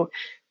so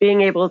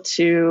being able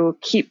to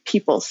keep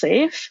people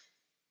safe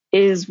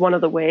is one of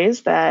the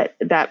ways that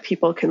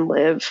people can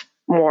live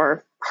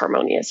more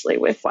harmoniously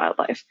with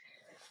wildlife.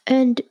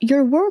 And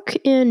your work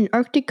in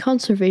Arctic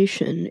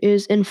conservation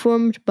is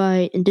informed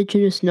by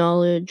indigenous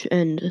knowledge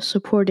and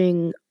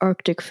supporting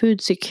Arctic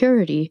food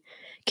security.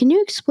 Can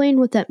you explain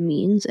what that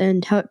means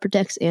and how it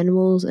protects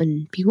animals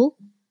and people?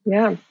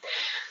 Yeah.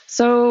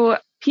 So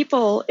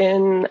people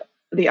in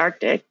the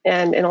Arctic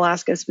and in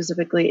Alaska,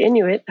 specifically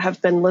Inuit,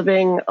 have been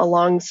living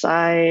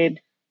alongside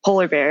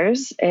polar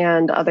bears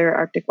and other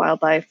Arctic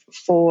wildlife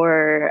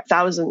for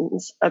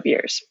thousands of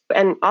years,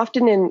 and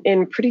often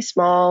in pretty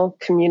small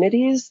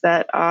communities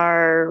that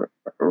are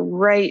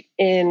right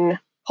in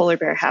polar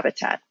bear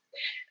habitat.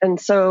 And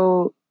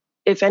so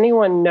if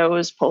anyone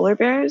knows polar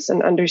bears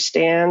and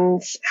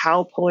understands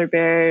how polar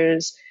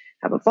bears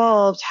have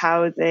evolved,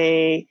 how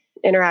they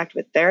interact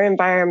with their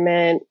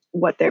environment,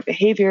 what their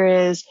behavior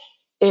is,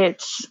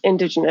 it's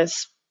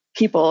Indigenous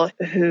people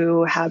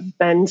who have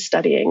been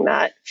studying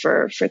that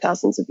for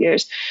thousands of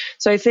years.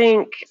 So I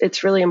think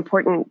it's really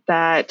important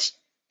that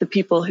the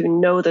people who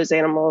know those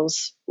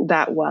animals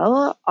that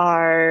well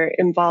are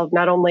involved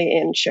not only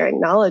in sharing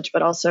knowledge,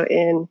 but also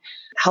in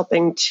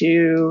helping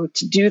to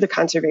do the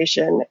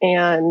conservation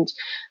and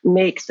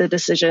make the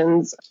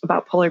decisions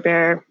about polar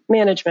bear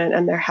management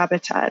and their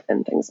habitat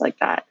and things like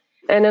that.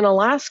 And in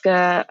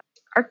Alaska,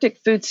 Arctic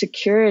food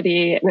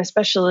security, and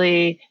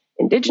especially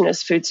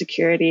Indigenous food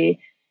security,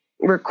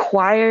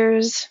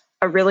 requires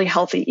a really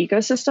healthy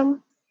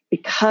ecosystem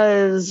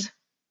because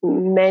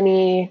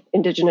many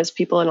Indigenous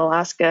people in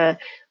Alaska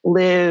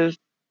live,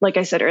 like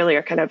I said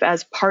earlier, kind of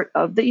as part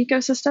of the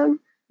ecosystem,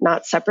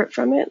 not separate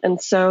from it. And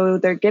so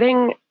they're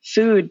getting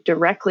food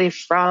directly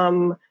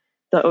from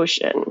the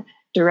ocean,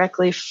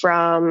 directly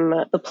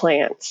from the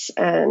plants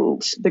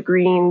and the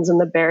greens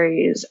and the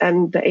berries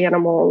and the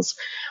animals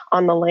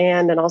on the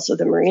land and also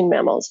the marine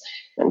mammals.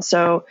 And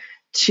so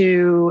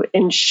to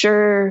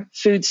ensure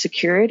food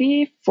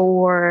security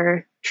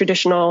for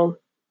traditional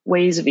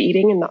ways of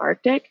eating in the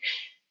Arctic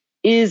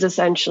is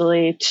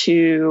essentially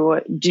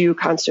to do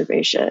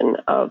conservation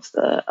of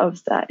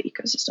that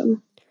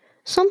ecosystem.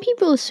 Some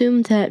people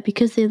assume that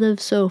because they live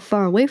so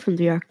far away from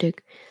the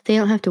Arctic, they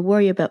don't have to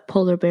worry about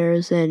polar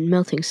bears and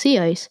melting sea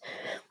ice.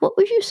 What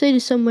would you say to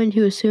someone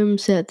who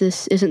assumes that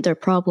this isn't their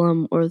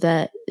problem or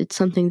that it's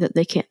something that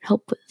they can't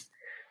help with?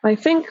 I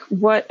think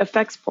what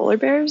affects polar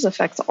bears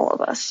affects all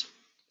of us.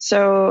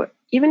 So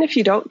even if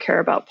you don't care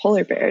about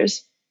polar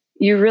bears,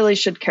 you really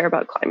should care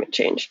about climate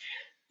change,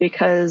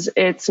 because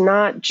it's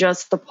not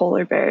just the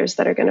polar bears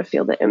that are going to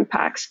feel the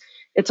impacts.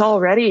 It's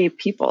already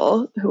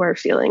people who are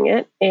feeling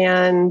it,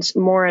 and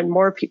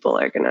more people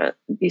are going to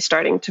be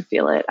starting to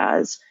feel it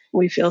as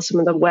we feel some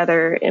of the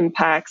weather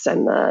impacts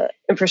and the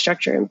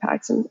infrastructure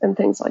impacts and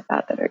things like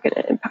that are going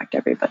to impact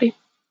everybody.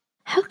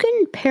 How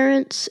can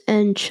parents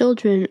and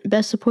children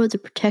best support the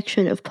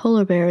protection of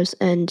polar bears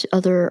and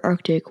other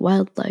Arctic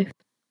wildlife?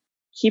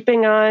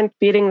 Keeping on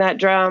beating that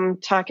drum,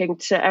 talking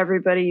to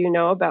everybody you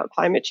know about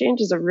climate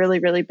change is a really,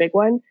 really big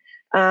one.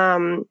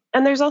 And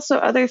there's also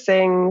other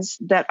things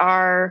that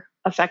are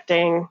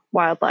affecting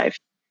wildlife.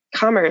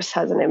 Commerce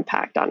has an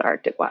impact on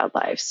Arctic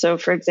wildlife. So,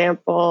 for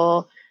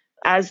example,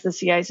 as the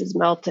sea ice is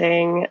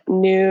melting,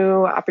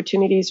 new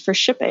opportunities for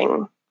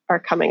shipping are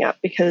coming up,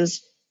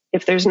 because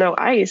if there's no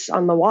ice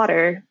on the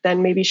water,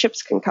 then maybe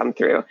ships can come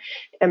through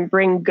and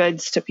bring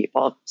goods to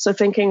people. So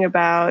thinking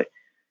about,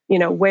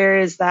 where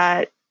is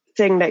that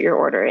thing that you're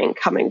ordering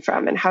coming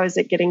from and how is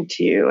it getting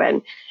to you?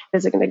 And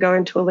is it going to go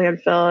into a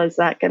landfill? Is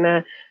that going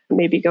to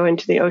maybe go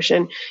into the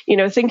ocean?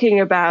 Thinking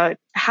about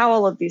how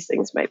all of these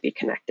things might be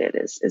connected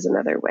is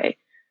another way.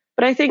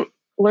 But I think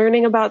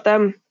learning about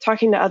them,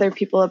 talking to other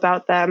people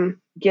about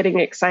them, getting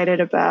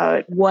excited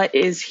about what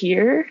is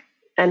here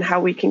and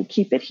how we can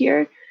keep it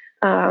here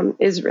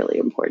is really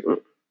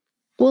important.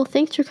 Well,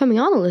 thanks for coming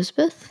on,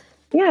 Elisabeth.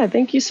 Yeah,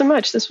 thank you so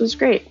much. This was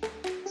great.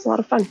 It's a lot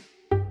of fun.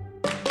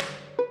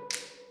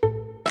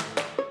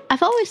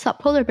 I've always thought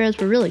polar bears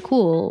were really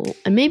cool,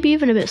 and maybe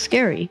even a bit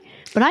scary,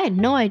 but I had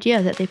no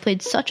idea that they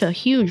played such a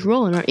huge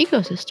role in our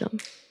ecosystem.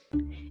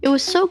 It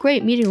was so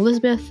great meeting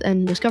Elisabeth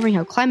and discovering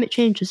how climate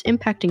change is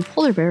impacting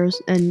polar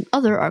bears and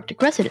other Arctic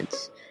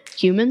residents,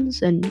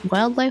 humans and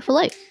wildlife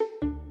alike.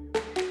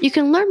 You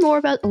can learn more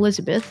about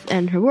Elisabeth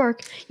and her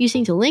work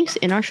using the links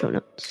in our show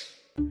notes.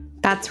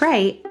 That's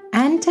right,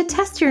 and to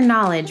test your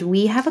knowledge,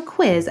 we have a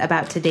quiz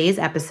about today's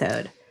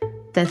episode.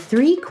 The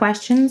 3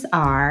 questions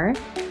are: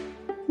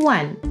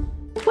 1.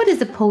 What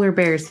is a polar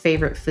bear's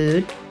favorite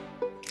food?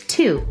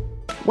 2.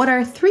 What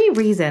are 3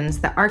 reasons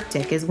the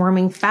Arctic is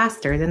warming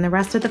faster than the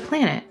rest of the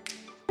planet?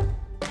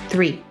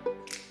 3.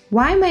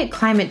 Why might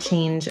climate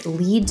change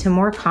lead to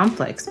more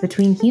conflicts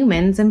between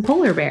humans and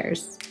polar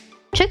bears?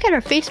 Check out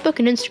our Facebook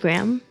and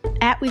Instagram,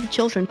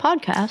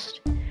 @WeTheChildrenPodcast,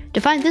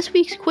 to find this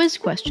week's quiz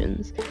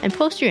questions and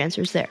post your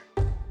answers there.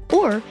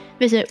 Or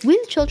visit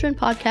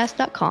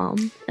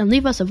WeTheChildrenPodcast.com and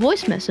leave us a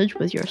voice message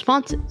with your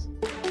responses.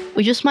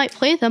 We just might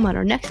play them on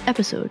our next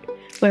episode,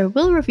 where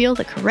we'll reveal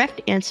the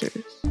correct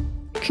answers.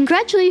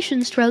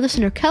 Congratulations to our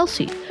listener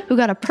Kelsey, who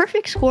got a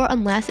perfect score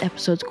on last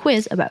episode's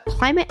quiz about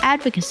climate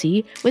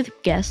advocacy with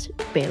guest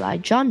Bailey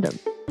Jondam.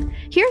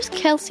 Here's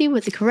Kelsey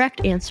with the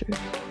correct answers.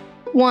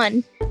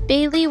 1.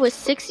 Bailey was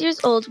 6 years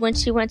old when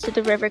she went to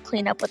the river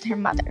cleanup with her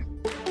mother.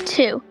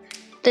 2.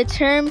 The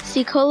term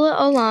Sekolah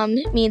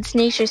Olam means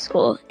nature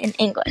school in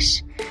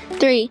English.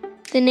 3.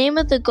 The name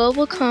of the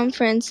global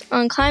conference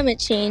on climate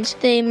change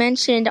they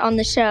mentioned on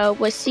the show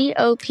was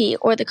COP,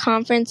 or the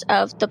Conference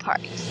of the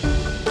Parties.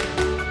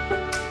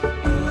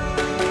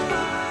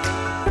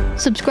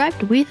 Subscribe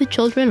to We the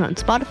Children on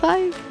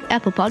Spotify,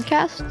 Apple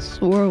Podcasts,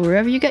 or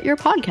wherever you get your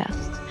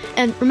podcasts.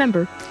 And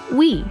remember,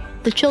 we,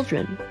 the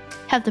children,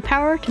 have the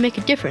power to make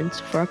a difference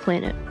for our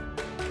planet.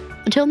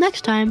 Until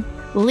next time,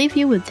 we'll leave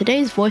you with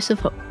today's voice of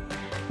hope,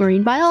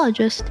 marine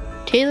biologist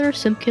Taylor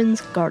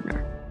Simpkins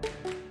Gardner.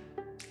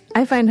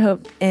 I find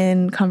hope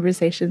in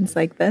conversations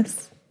like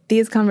this.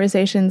 These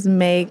conversations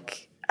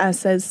make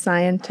us as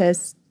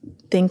scientists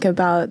think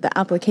about the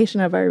application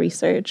of our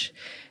research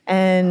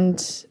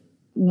and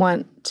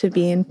want to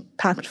be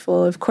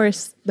impactful. Of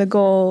course, the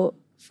goal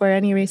for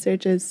any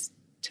research is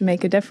to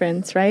make a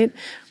difference, right?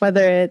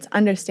 Whether it's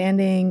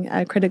understanding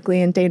a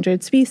critically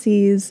endangered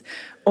species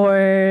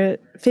or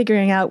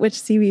figuring out which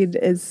seaweed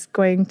is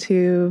going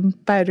to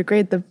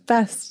biodegrade the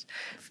best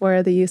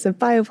for the use of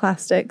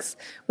bioplastics.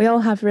 We all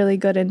have really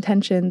good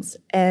intentions,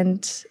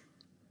 and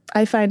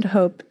I find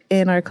hope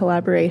in our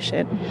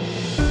collaboration.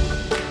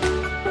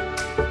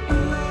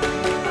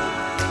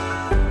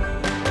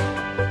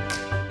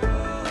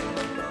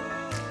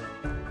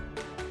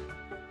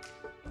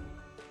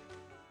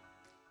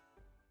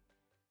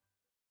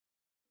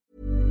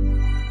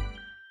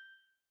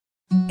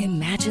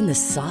 Imagine the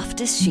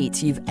softest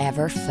sheets you've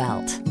ever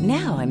felt.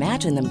 Now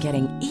imagine them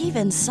getting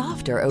even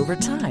softer over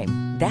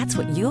time. That's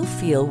what you'll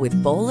feel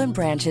with Boll &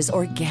 Branch's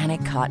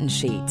organic cotton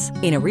sheets.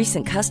 In a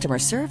recent customer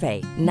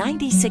survey,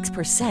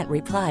 96%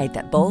 replied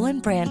that Boll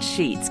 & Branch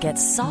sheets get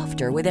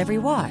softer with every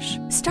wash.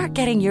 Start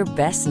getting your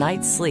best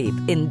night's sleep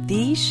in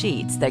these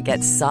sheets that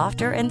get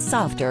softer and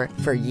softer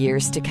for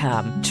years to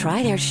come.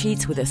 Try their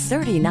sheets with a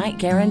 30-night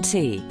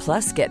guarantee.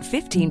 Plus, get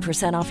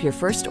 15% off your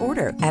first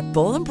order at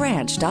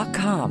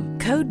bollandbranch.com.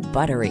 Code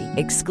BUTTERY.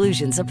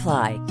 Exclusions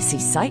apply. See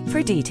site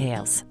for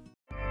details.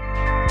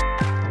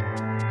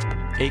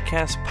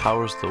 Acast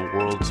powers the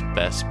world's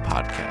best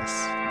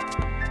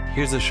podcasts.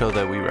 Here's a show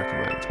that we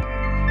recommend.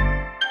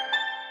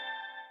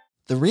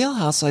 The Real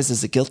Housewives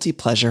is a guilty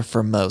pleasure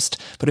for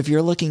most, but if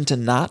you're looking to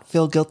not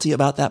feel guilty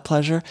about that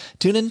pleasure,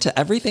 tune in to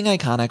Everything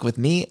Iconic with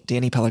me,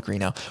 Danny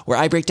Pellegrino, where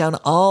I break down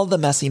all the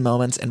messy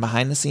moments and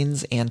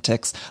behind-the-scenes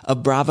antics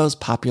of Bravo's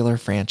popular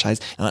franchise.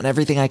 And on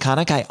Everything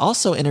Iconic, I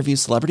also interview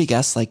celebrity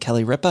guests like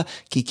Kelly Ripa,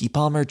 Keke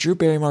Palmer, Drew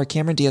Barrymore,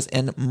 Cameron Diaz,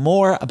 and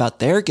more about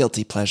their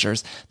guilty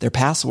pleasures, their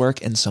past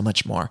work, and so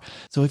much more.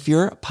 So if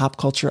you're pop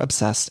culture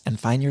obsessed and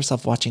find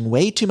yourself watching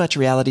way too much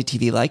reality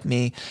TV like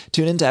me,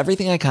 tune into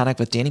Everything Iconic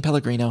with Danny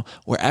Pellegrino,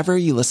 wherever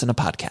you listen to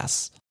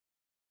podcasts.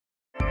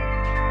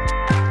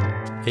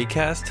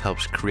 Acast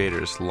helps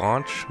creators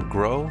launch,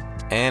 grow,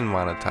 and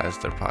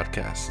monetize their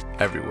podcasts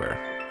everywhere.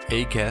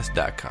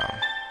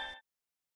 Acast.com.